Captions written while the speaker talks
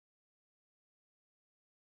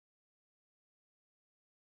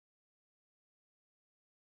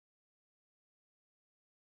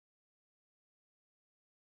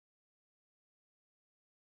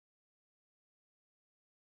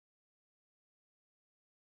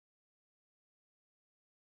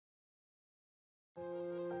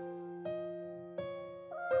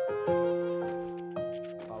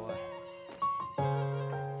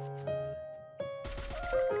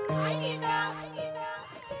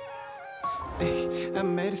I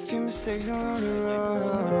made a few mistakes along the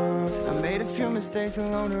road. I made a few mistakes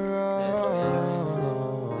along the road.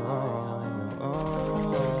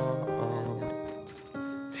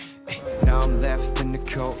 Now I'm left in the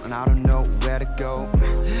cold and I don't know where to go.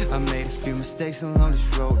 I made a few mistakes along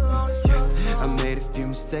this road. I made a few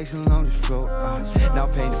mistakes along this road. Now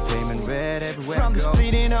paint the pavement red everywhere I go. From this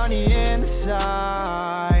bleeding on the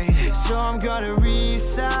inside, so I'm gonna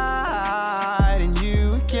reside. And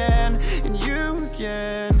you again, and you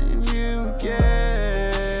again, and you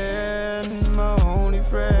again, my only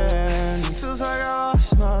friend. Feels like I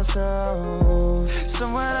lost myself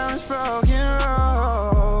somewhere down this broken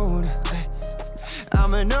road.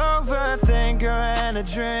 I'm an overthinker and a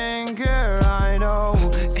drinker, I know.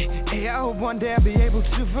 Hey, I hope one day I'll be able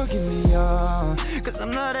to forgive me, cause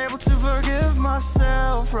I'm not able to forgive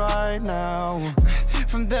myself right now.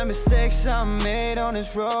 From the mistakes I made on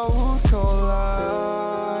this road called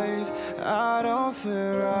life, I don't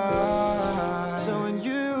feel right. So when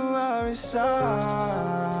you are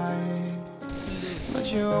inside,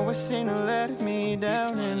 but you always seem to let me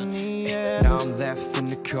down in the end. Now I'm left in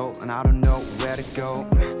the cold and I don't know where to go.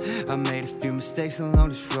 I made a few mistakes along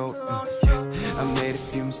this road. I made a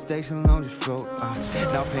few mistakes along this road.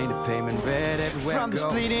 Now paint the pavement red everywhere I go. From this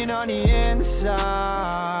bleeding on the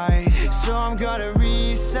inside, so I'm gonna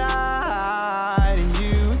reside. And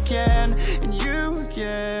you again, and you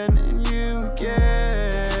again, and you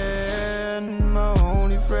again, my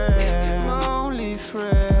only friend, my only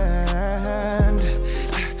friend.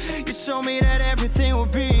 You told me that everything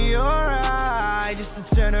would be alright, just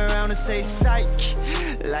to turn around and say psych,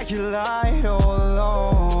 like you lied all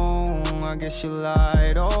along. I guess you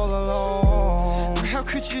lied all along. How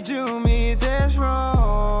could you do me this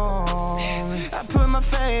wrong? I put my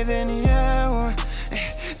faith in you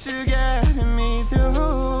to get me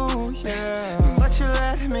through, yeah. But you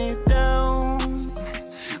let me down,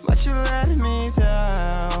 but you let me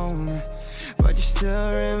down. But you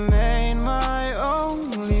still remain my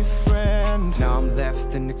only friend. Now I'm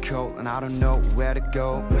left in the cold and I don't know where to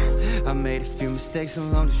go. I made a few mistakes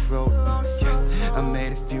along this road. I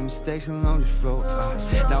made a few mistakes along this road.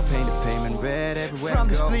 Now paint the pavement red everywhere I go. From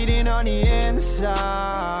this bleeding on the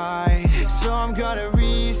inside, so I'm gonna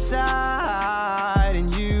reside.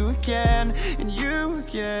 And you again, and you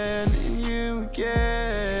again, and you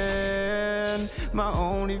again, my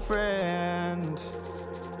only friend.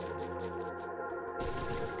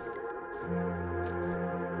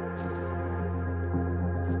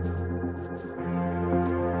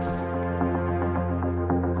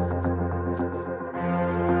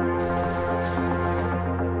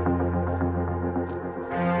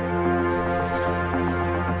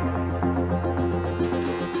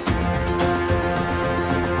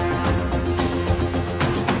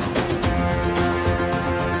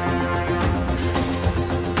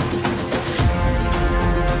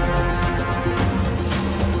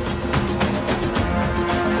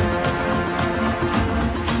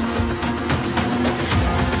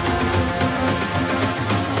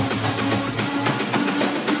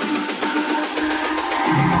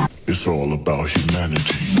 It's all about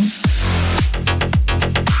humanity.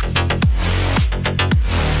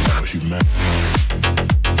 About humanity.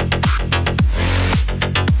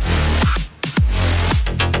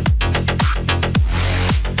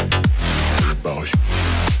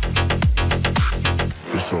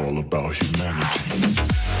 It's all about humanity.